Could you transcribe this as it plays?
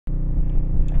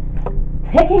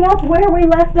Picking up where we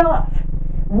left off,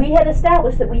 we had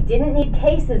established that we didn't need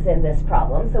cases in this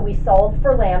problem, so we solved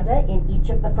for lambda in each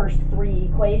of the first three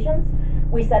equations.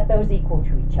 We set those equal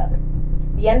to each other.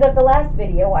 At the end of the last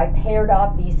video, I paired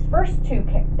off these first two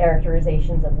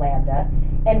characterizations of lambda,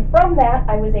 and from that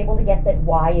I was able to get that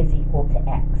y is equal to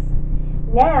x.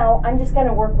 Now I'm just going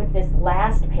to work with this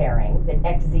last pairing, that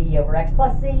xz over x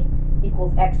plus z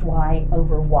equals xy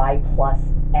over y plus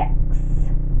x.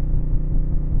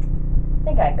 I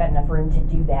think I've got enough room to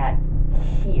do that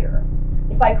here.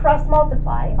 If I cross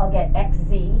multiply, I'll get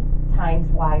xz times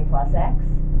y plus x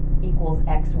equals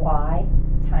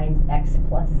xy times x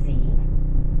plus z.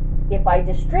 If I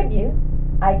distribute,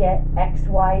 I get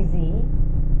xyz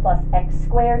plus x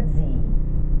squared z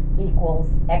equals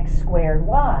x squared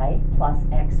y plus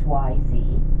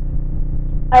xyz.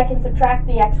 I can subtract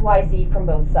the xyz from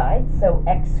both sides, so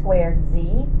x squared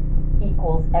z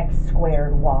equals x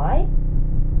squared y.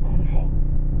 Okay,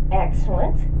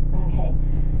 excellent. Okay,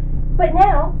 but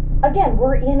now, again,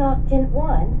 we're in octant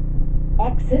 1.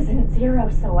 X isn't 0,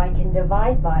 so I can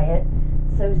divide by it,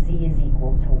 so z is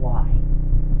equal to y.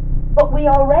 But we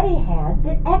already had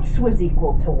that x was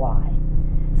equal to y.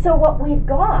 So what we've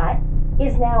got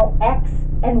is now x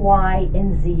and y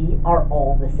and z are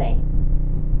all the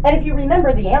same. And if you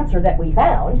remember the answer that we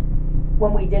found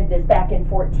when we did this back in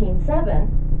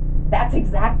 14.7, that's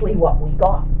exactly what we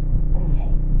got. Okay.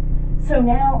 So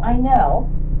now I know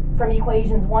from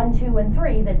equations 1, 2, and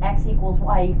 3 that x equals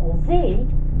y equals z.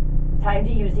 Time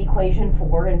to use equation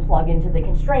 4 and plug into the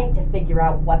constraint to figure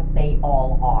out what they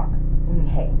all are.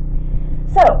 Okay.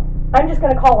 So I'm just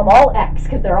going to call them all x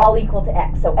because they're all equal to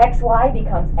x. So xy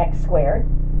becomes x squared,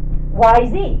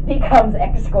 yz becomes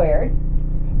x squared,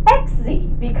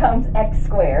 xz becomes x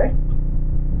squared,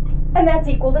 and that's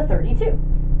equal to 32.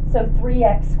 So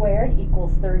 3x squared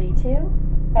equals 32,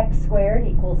 x squared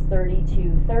equals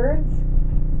 32 thirds,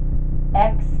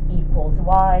 x equals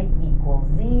y equals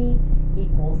z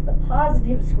equals the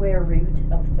positive square root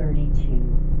of 32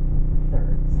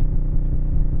 thirds.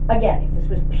 Again, if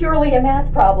this was purely a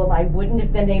math problem, I wouldn't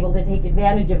have been able to take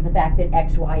advantage of the fact that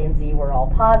x, y, and z were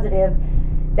all positive.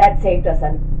 That saved us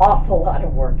an awful lot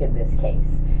of work in this case,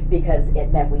 because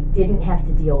it meant we didn't have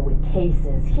to deal with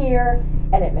cases here,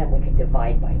 and it meant we could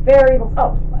divide by variables.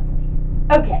 Oh, lovely.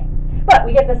 Okay, but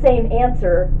we get the same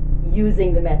answer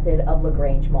using the method of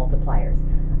Lagrange multipliers.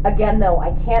 Again, though,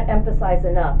 I can't emphasize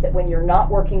enough that when you're not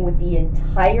working with the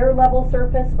entire level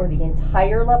surface or the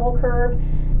entire level curve,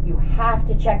 you have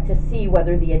to check to see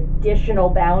whether the additional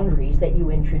boundaries that you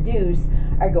introduce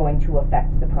are going to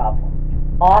affect the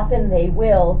problem. Often they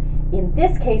will. In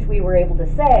this case, we were able to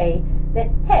say that,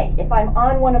 hey, if I'm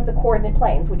on one of the coordinate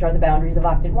planes, which are the boundaries of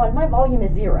octant 1, my volume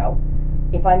is 0.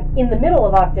 If I'm in the middle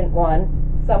of octant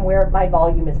 1, somewhere my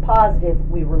volume is positive.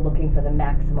 We were looking for the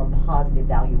maximum positive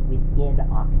value within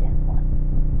octant 1.